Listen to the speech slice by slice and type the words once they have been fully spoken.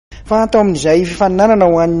Fa atao amin'izay fifaninanana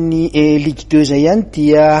ho an'ny Ligue 2 zay ihany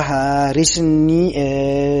dia resin'ny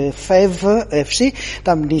Fève FC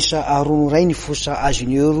tamin'isa ronoray ny fosa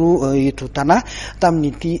junior Tota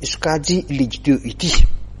tamin'ity sokajy Ligue 2 ity.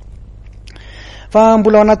 Fa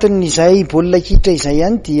mbola ao anatin'izay baolina kitra izay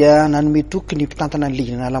ihany dia nanome toky ny mpitantana ny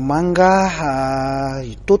Ligin'Analamanga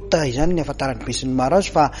Tota izany ny afatarany be sy ny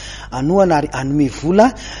mahazo fa anoana ary hanome vola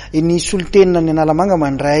ny solotenan'Analamanga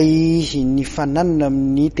mandray ny faninanana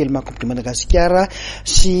amin'ny Telma Coupe de Madagascar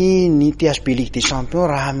sy ny THB Ligue des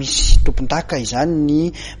Champions raha misy tompon-daka izany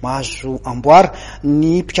ny mahazo amboara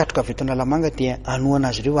ny mpitratroka avy eto Analamanga dia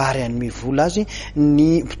anoana azy ireo ary hanome vola azy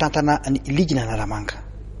ny mpitantana ny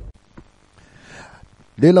Ligin'Analamanga.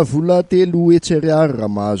 Lela vola 3 hetsy ariary raha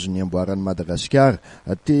mahazo ny amboaran'ny Madagasikara,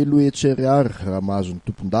 3 hetsy ariary raha mahazo ny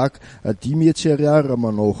tompon-daka, 5 hetsy ariary raha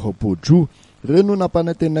manao podro. Ireo no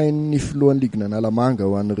nampanantenain'ny filohan'ny Ligin'Analamanga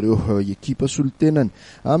ho an'ireo ekipa solotenany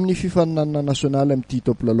amin'ny fifaninanana nasionaly amin'ity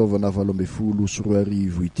taom-pilalaovana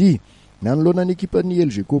 2024 ity. Nanoloana ny ekipa ny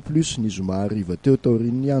LGK plus ny zoma hariva teo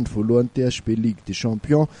taorian'ny andro voalohan'ny THB Ligue des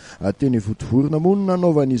Champions teny votovorona moa no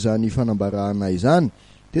nanaovan'izany fanambarahana izany.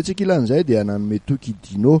 Tetsekilan'izay dia nanome toky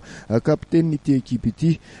Dino kapiten'ity ekipa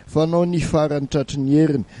ity fanao ny farany tratry ny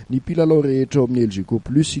heriny ny mpilalao rehetra ao amin'ny LGK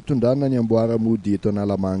plus hitondrana ny amboara mody eto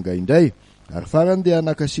Analamanga indray. Ary farany dia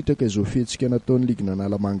nakasitraka izao fihetsika nataon'ny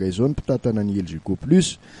Ligin'Analamanga izao ny mpitantana ny LGK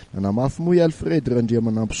plus. Nanamafy moa i Alfred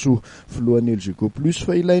Randriamanampisoa filohan'ny LGK plus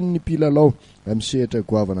fa ilain'ny mpilalao amin'ny sehatra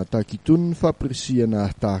goavana tahaka itony ny famporisihana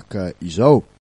tahaka izao.